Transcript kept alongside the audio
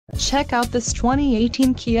Check out this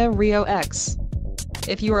 2018 Kia Rio X.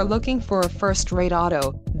 If you are looking for a first-rate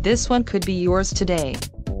auto, this one could be yours today.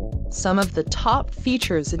 Some of the top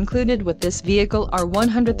features included with this vehicle are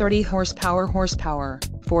 130 horsepower,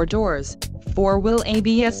 4 doors, 4-wheel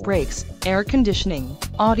ABS brakes, air conditioning,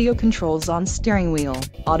 audio controls on steering wheel,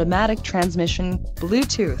 automatic transmission,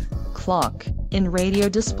 Bluetooth, clock, in-radio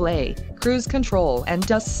display, cruise control and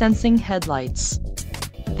dust sensing headlights.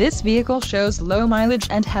 This vehicle shows low mileage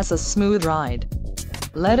and has a smooth ride.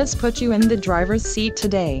 Let us put you in the driver's seat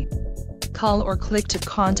today. Call or click to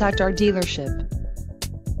contact our dealership.